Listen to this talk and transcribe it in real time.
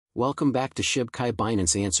Welcome back to Shib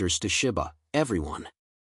Binance Answers to Shiba, everyone.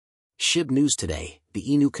 Shib News today, the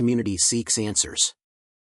Inu community seeks answers.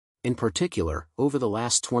 In particular, over the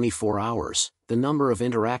last 24 hours, the number of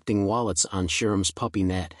interacting wallets on Shib's puppy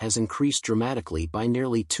net has increased dramatically by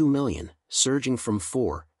nearly 2 million, surging from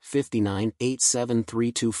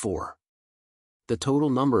 459,87324. The total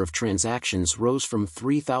number of transactions rose from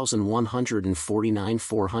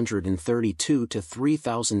 3,149,432 to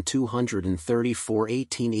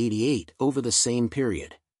 3,234,1888 over the same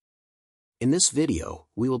period. In this video,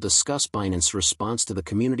 we will discuss Binance's response to the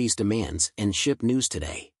community's demands and Shib News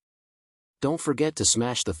today. Don't forget to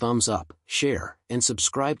smash the thumbs up, share, and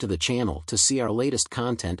subscribe to the channel to see our latest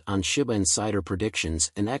content on Shiba insider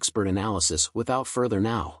predictions and expert analysis. Without further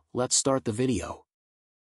ado, let's start the video.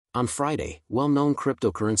 On Friday, well-known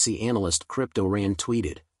cryptocurrency analyst CryptoRan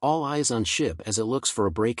tweeted, "All eyes on Shib as it looks for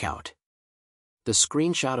a breakout." The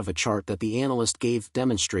screenshot of a chart that the analyst gave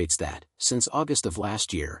demonstrates that, since August of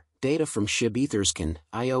last year, data from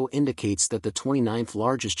shibetherscan.io indicates that the 29th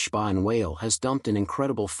largest Shiba Inu whale has dumped an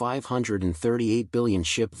incredible 538 billion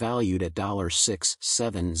Shib valued at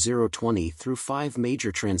 $67020 through 5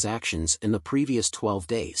 major transactions in the previous 12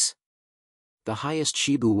 days. The highest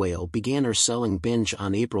Shiba whale began her selling binge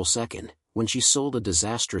on April 2nd, when she sold a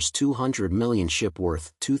disastrous 200 million Shib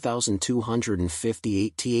worth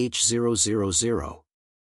 2,258 TH000.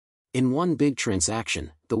 In one big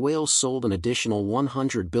transaction, the whale sold an additional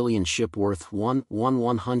 100 billion Shib worth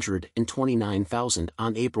 1,129,000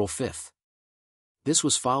 on April 5th. This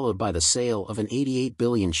was followed by the sale of an 88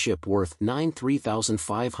 billion Shib worth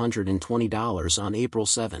 $93,520 on April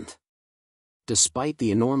 7th. Despite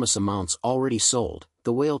the enormous amounts already sold,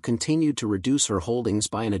 the whale continued to reduce her holdings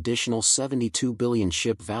by an additional 72 billion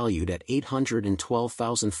Shib valued at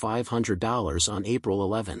 $812,500 on April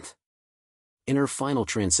 11th. In her final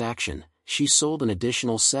transaction, she sold an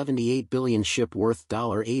additional 78 billion Shib worth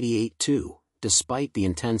 $88.2. Despite the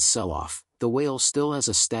intense sell-off, the whale still has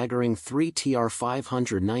a staggering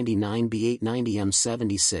 3TR599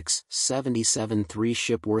 B890M76, 77.3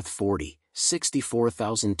 Shib worth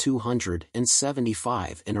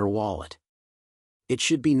 64,275 in her wallet. It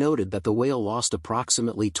should be noted that the whale lost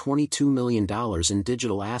approximately $22 million in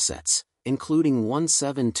digital assets, including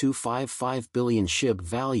 17255 billion Shib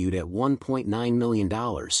valued at $1.9 million,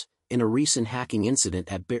 in a recent hacking incident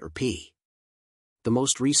at BitRP. The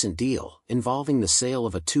most recent deal, involving the sale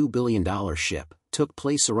of a $2 billion Shib, took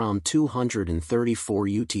place around 234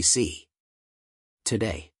 UTC.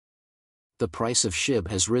 Today, the price of Shib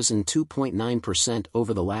has risen 2.9%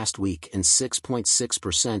 over the last week and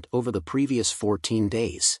 6.6% over the previous 14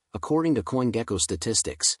 days, according to CoinGecko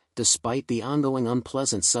statistics, despite the ongoing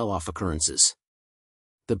unpleasant sell-off occurrences.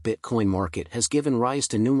 The Bitcoin market has given rise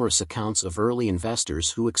to numerous accounts of early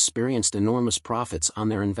investors who experienced enormous profits on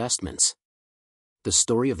their investments. The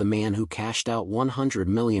story of the man who cashed out $100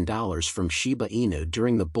 million from Shiba Inu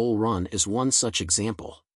during the bull run is one such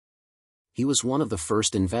example. He was one of the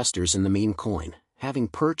first investors in the meme coin, having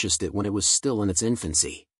purchased it when it was still in its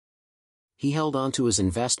infancy. He held on to his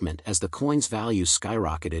investment as the coin's value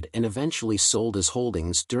skyrocketed and eventually sold his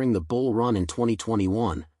holdings during the bull run in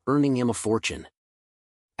 2021, earning him a fortune.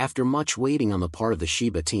 After much waiting on the part of the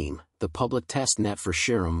Shiba team, the public test net for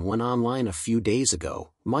Shiba went online a few days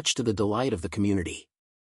ago, much to the delight of the community.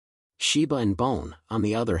 Shiba and Bone, on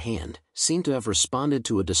the other hand, seem to have responded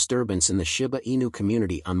to a disturbance in the Shiba Inu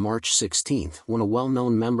community on March 16 when a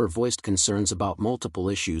well-known member voiced concerns about multiple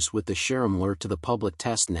issues with the Shiba alert to the public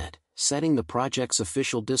testnet, setting the project's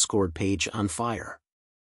official Discord page on fire.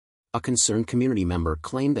 A concerned community member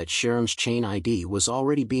claimed that Shiba's chain ID was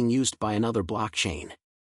already being used by another blockchain.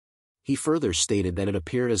 He further stated that it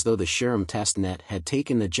appeared as though the Shiba testnet had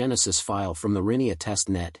taken the Genesis file from the Rinia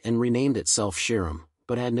testnet and renamed itself Shiba,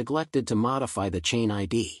 but had neglected to modify the chain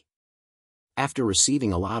ID. After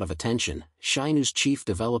receiving a lot of attention, Shibainu's chief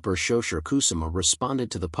developer Shoshi Kusama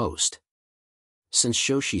responded to the post. Since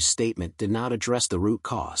Shoshi's statement did not address the root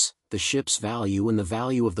cause, the Shib's value and the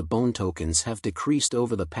value of the Bone tokens have decreased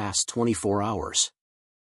over the past 24 hours.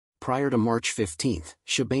 Prior to March 15,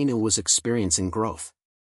 Shiba Inu was experiencing growth.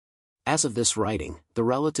 As of this writing, the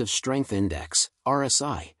Relative Strength Index,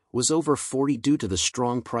 RSI, was over 40 due to the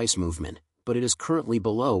strong price movement, but it is currently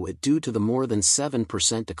below it due to the more than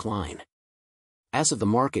 7% decline. As of the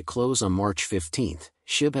market close on March 15,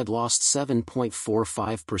 Shib had lost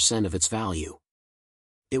 7.45% of its value.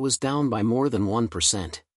 It was down by more than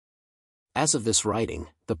 1%. As of this writing,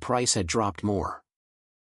 the price had dropped more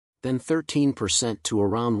than 13% to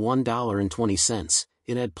around $1.20.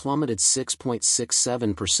 It had plummeted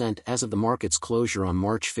 6.67% as of the market's closure on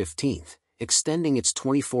March 15. extending its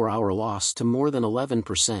 24-hour loss to more than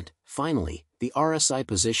 11%. Finally, the RSI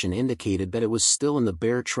position indicated that it was still in the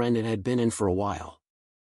bear trend it had been in for a while.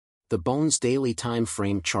 The Bones daily time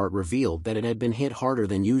frame chart revealed that it had been hit harder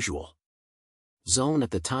than usual. Zone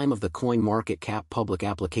at the time of the CoinMarketCap public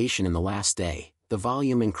application in the last day, the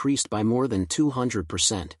volume increased by more than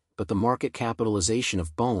 200%, but the market capitalization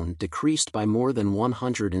of Bone decreased by more than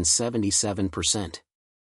 177%.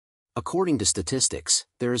 According to statistics,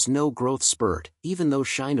 there is no growth spurt, even though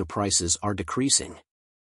Shiba Inu prices are decreasing.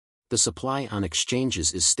 The supply on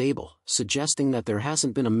exchanges is stable, suggesting that there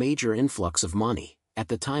hasn't been a major influx of money. At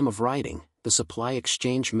the time of writing, the supply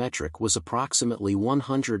exchange metric was approximately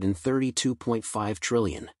 132.5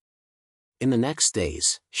 trillion. In the next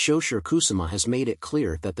days, Shoshire Kusama has made it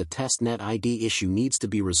clear that the testnet ID issue needs to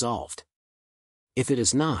be resolved. If it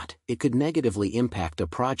is not, it could negatively impact a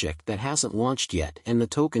project that hasn't launched yet and the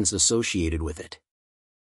tokens associated with it.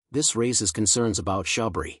 This raises concerns about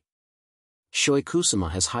Shubri. Shoshire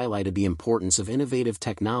Kusama has highlighted the importance of innovative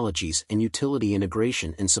technologies and utility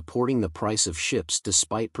integration in supporting the price of ships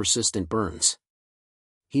despite persistent burns.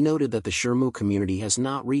 He noted that the Shirmu community has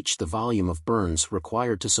not reached the volume of burns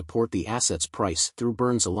required to support the asset's price through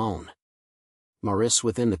burns alone. Maris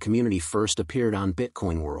within the community first appeared on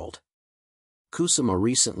Bitcoin World. Kusama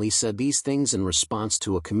recently said these things in response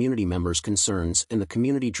to a community member's concerns in the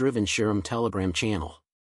community-driven Shirum Telegram channel.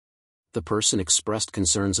 The person expressed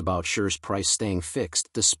concerns about Shir's price staying fixed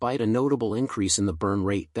despite a notable increase in the burn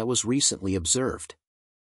rate that was recently observed.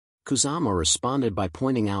 Kusama responded by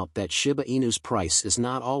pointing out that Shiba Inu's price is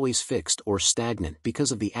not always fixed or stagnant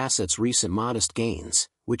because of the asset's recent modest gains,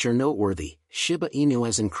 which are noteworthy. Shiba Inu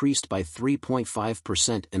has increased by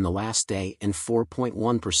 3.5% in the last day and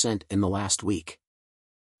 4.1% in the last week.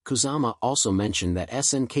 Kusama also mentioned that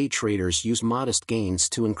SNK traders use modest gains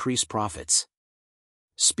to increase profits.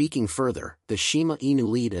 Speaking further, the Shiba Inu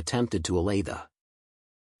lead attempted to allay the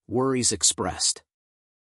worries expressed.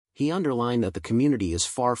 He underlined that the community is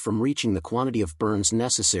far from reaching the quantity of burns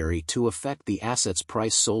necessary to affect the asset's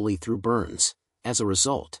price solely through burns. As a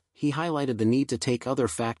result, he highlighted the need to take other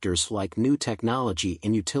factors like new technology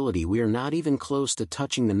and utility. We are not even close to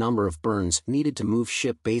touching the number of burns needed to move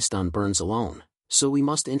SHIB based on burns alone. So we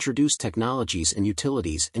must introduce technologies and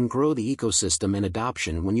utilities and grow the ecosystem and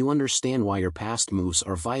adoption. When you understand why your past moves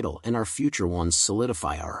are vital and our future ones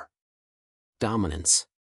solidify our dominance.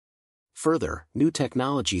 Further, new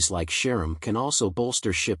technologies like Shirum can also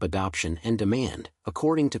bolster SHIB adoption and demand,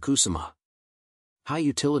 according to Kusama. High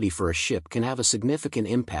utility for a SHIB can have a significant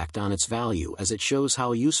impact on its value as it shows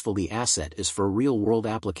how useful the asset is for real-world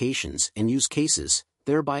applications and use cases,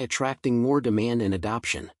 thereby attracting more demand and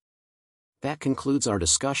adoption. That concludes our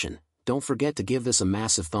discussion. Don't forget to give this a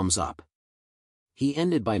massive thumbs up. He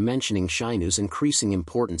ended by mentioning Shiba Inu's increasing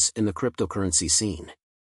importance in the cryptocurrency scene.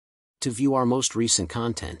 To view our most recent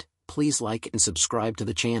content, please like and subscribe to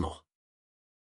the channel.